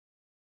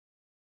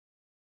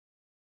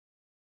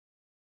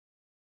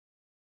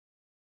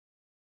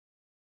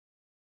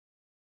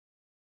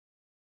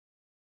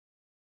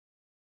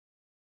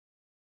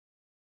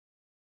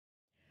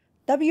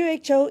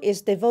WHO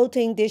is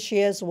devoting this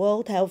year's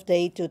World Health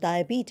Day to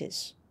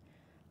diabetes,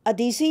 a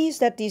disease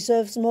that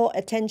deserves more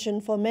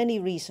attention for many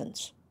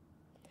reasons.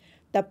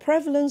 The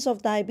prevalence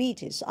of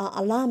diabetes are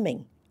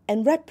alarming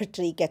and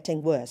rapidly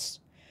getting worse.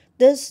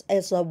 This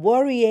is a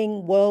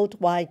worrying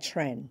worldwide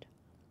trend.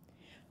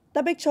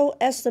 WHO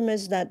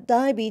estimates that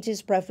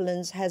diabetes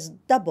prevalence has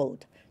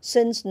doubled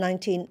since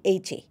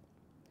 1980.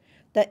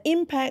 The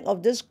impact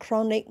of this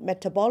chronic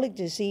metabolic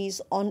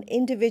disease on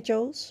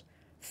individuals,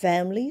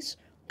 families,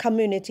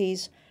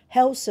 communities,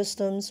 health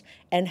systems,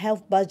 and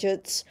health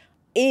budgets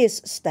is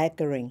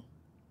staggering.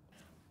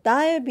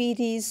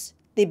 Diabetes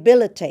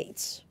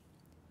debilitates.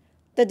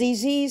 The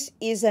disease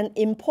is an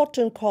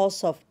important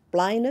cause of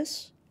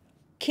blindness,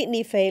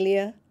 kidney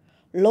failure,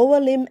 lower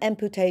limb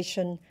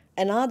amputation,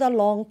 and other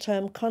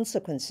long-term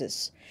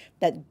consequences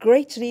that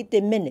greatly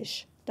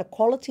diminish the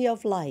quality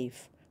of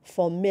life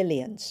for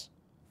millions.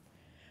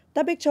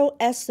 WHO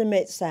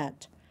estimates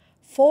that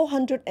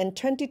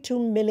 422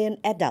 million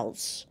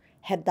adults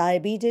had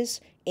diabetes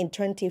in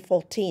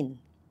 2014.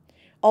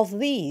 Of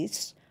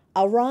these,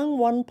 around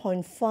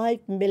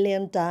 1.5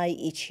 million die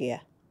each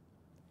year.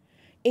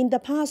 In the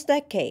past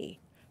decade,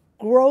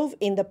 growth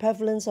in the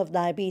prevalence of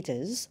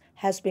diabetes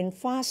has been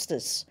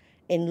fastest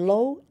in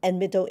low and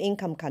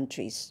middle-income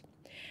countries,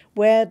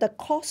 where the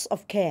cost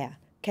of care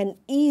can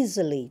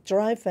easily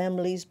drive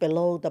families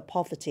below the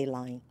poverty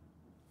line.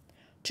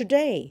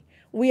 Today,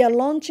 we are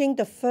launching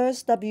the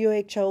first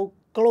WHO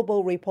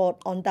global report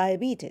on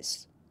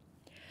diabetes.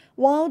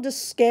 While the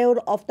scale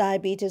of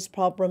diabetes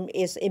problem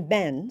is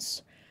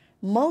immense,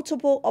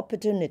 multiple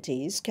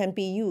opportunities can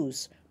be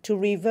used to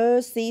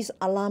reverse these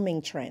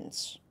alarming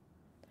trends.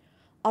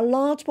 A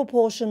large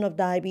proportion of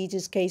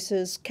diabetes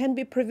cases can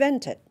be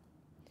prevented.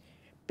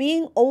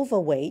 Being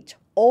overweight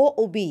or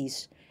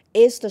obese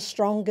is the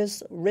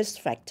strongest risk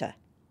factor.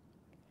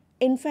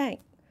 In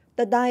fact,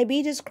 the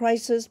diabetes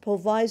crisis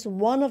provides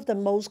one of the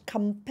most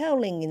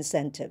compelling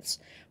incentives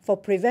for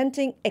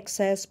preventing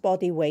excess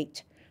body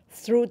weight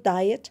through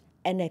diet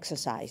and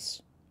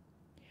exercise.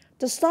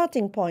 The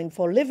starting point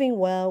for living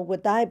well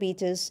with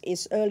diabetes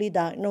is early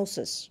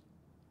diagnosis.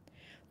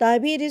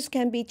 Diabetes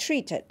can be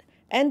treated,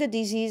 and the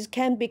disease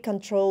can be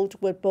controlled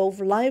with both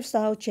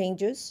lifestyle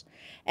changes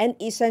and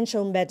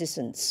essential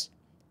medicines,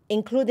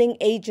 including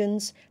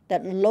agents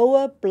that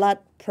lower blood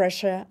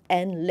pressure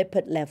and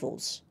lipid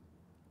levels.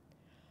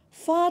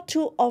 Far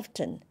too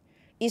often,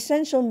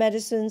 essential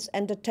medicines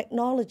and the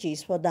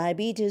technologies for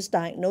diabetes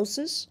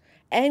diagnosis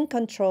and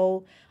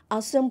control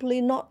are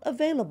simply not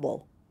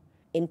available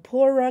in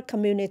poorer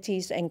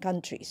communities and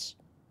countries.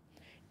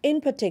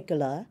 In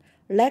particular,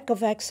 lack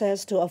of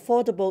access to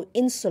affordable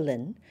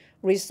insulin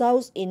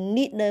results in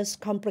needless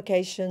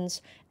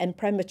complications and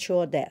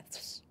premature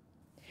deaths.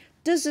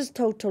 This is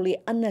totally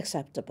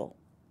unacceptable.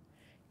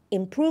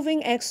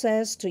 Improving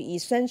access to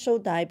essential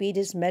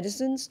diabetes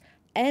medicines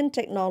and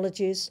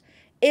technologies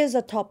is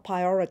a top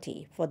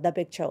priority for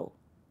WHO.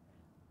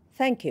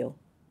 Thank you.